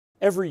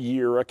Every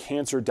year, a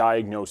cancer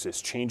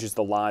diagnosis changes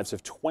the lives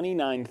of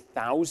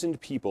 29,000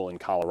 people in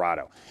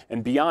Colorado.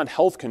 And beyond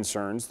health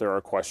concerns, there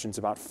are questions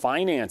about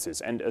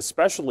finances and,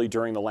 especially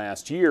during the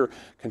last year,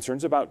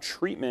 concerns about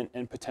treatment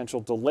and potential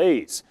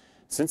delays.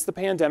 Since the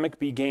pandemic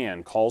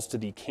began, calls to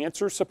the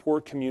Cancer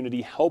Support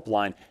Community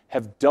Helpline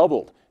have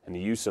doubled, and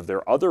the use of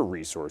their other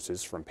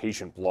resources, from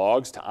patient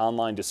blogs to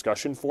online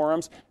discussion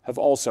forums, have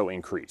also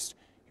increased.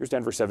 Here's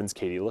Denver 7's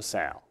Katie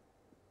LaSalle.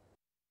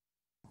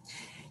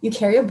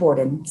 Eucharia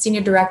Borden,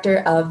 Senior Director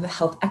of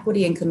Health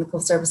Equity and Clinical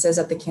Services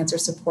at the Cancer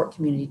Support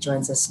Community,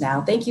 joins us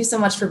now. Thank you so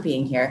much for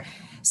being here.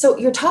 So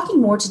you're talking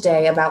more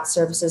today about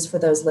services for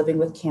those living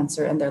with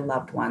cancer and their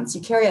loved ones.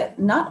 Eucharia,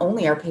 not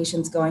only are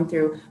patients going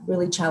through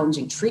really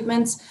challenging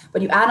treatments,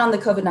 but you add on the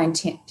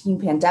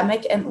COVID-19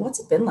 pandemic, and what's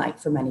it been like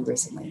for many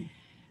recently?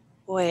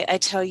 Boy, I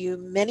tell you,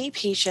 many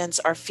patients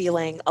are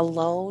feeling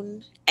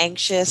alone,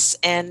 anxious,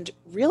 and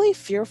really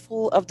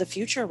fearful of the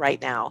future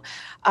right now.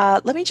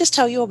 Let me just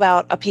tell you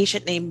about a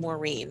patient named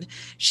Maureen.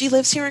 She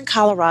lives here in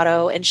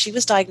Colorado, and she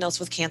was diagnosed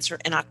with cancer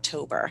in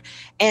October.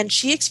 And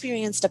she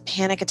experienced a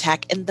panic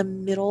attack in the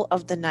middle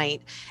of the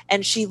night.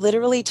 And she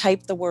literally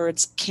typed the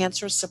words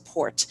cancer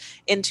support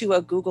into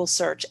a Google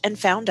search and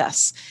found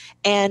us.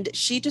 And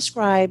she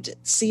described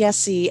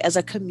CSC as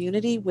a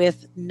community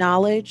with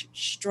knowledge,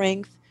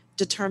 strength,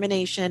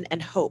 determination,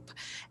 and hope.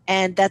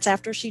 And that's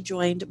after she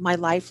joined My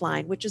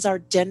Lifeline, which is our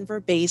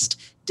Denver-based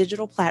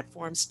digital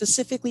platform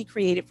specifically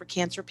created for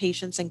cancer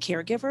patients and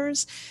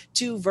caregivers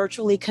to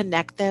virtually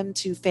connect them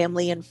to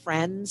family and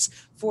friends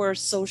for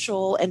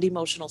social and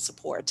emotional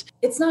support.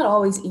 It's not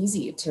always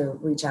easy to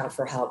reach out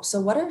for help.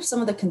 So what are some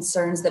of the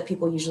concerns that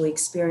people usually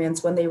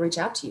experience when they reach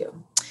out to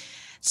you?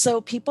 So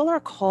people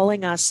are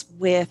calling us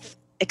with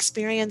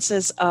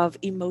experiences of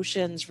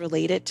emotions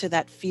related to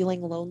that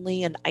feeling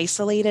lonely and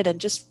isolated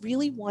and just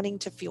really wanting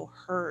to feel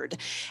heard.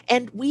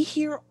 And we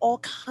hear all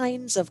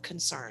kinds of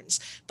concerns,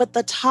 but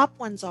the top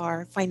ones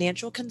are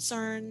financial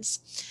concerns,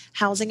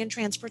 housing and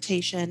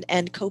transportation,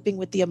 and coping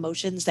with the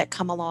emotions that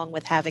come along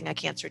with having a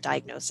cancer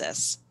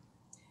diagnosis.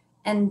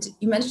 And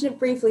you mentioned it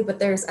briefly, but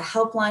there's a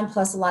helpline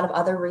plus a lot of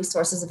other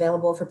resources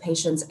available for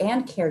patients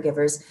and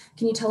caregivers.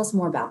 Can you tell us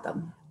more about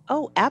them?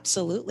 Oh,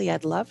 absolutely.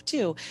 I'd love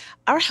to.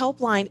 Our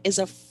helpline is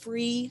a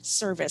free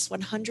service,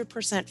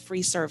 100%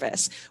 free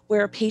service,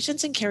 where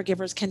patients and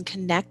caregivers can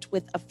connect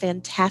with a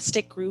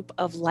fantastic group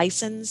of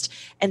licensed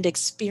and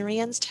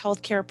experienced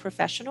healthcare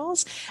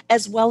professionals,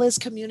 as well as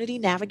community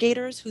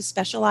navigators who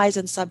specialize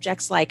in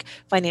subjects like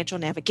financial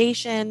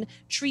navigation,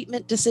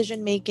 treatment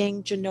decision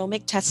making,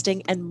 genomic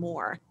testing, and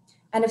more.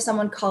 And if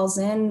someone calls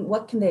in,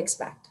 what can they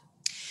expect?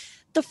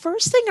 The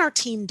first thing our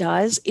team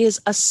does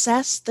is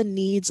assess the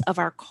needs of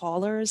our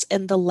callers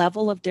and the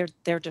level of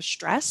their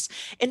distress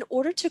in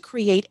order to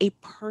create a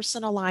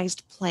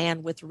personalized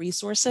plan with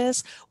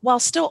resources while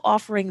still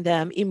offering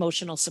them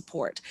emotional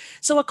support.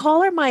 So a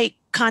caller might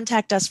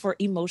contact us for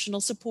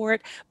emotional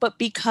support, but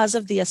because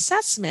of the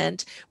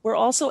assessment, we're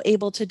also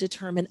able to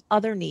determine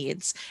other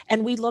needs,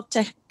 and we look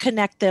to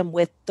connect them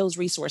with those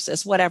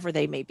resources, whatever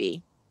they may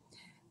be.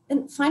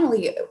 And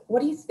finally,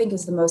 what do you think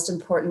is the most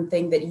important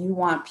thing that you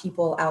want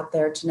people out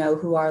there to know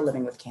who are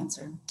living with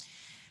cancer?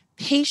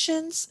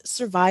 Patients,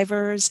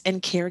 survivors,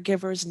 and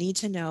caregivers need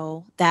to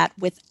know that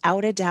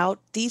without a doubt,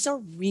 these are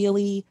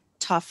really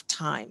tough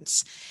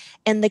times.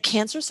 And the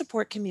cancer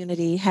support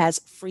community has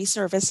free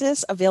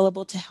services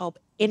available to help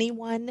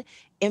anyone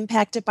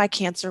impacted by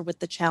cancer with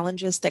the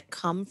challenges that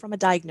come from a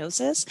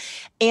diagnosis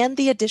and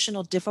the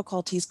additional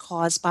difficulties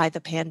caused by the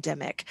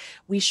pandemic.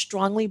 We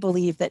strongly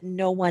believe that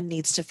no one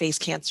needs to face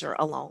cancer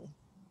alone.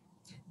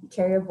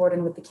 Eucharia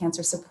Borden with the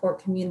Cancer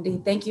Support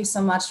Community. Thank you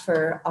so much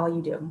for all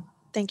you do.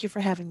 Thank you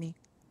for having me.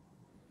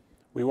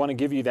 We want to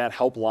give you that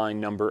helpline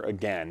number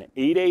again,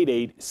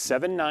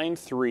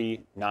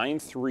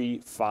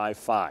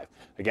 888-793-9355.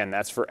 Again,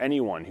 that's for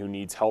anyone who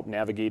needs help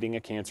navigating a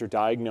cancer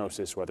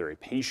diagnosis, whether a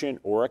patient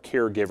or a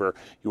caregiver.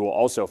 You will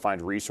also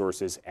find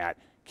resources at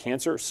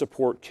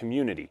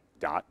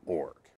cancersupportcommunity.org.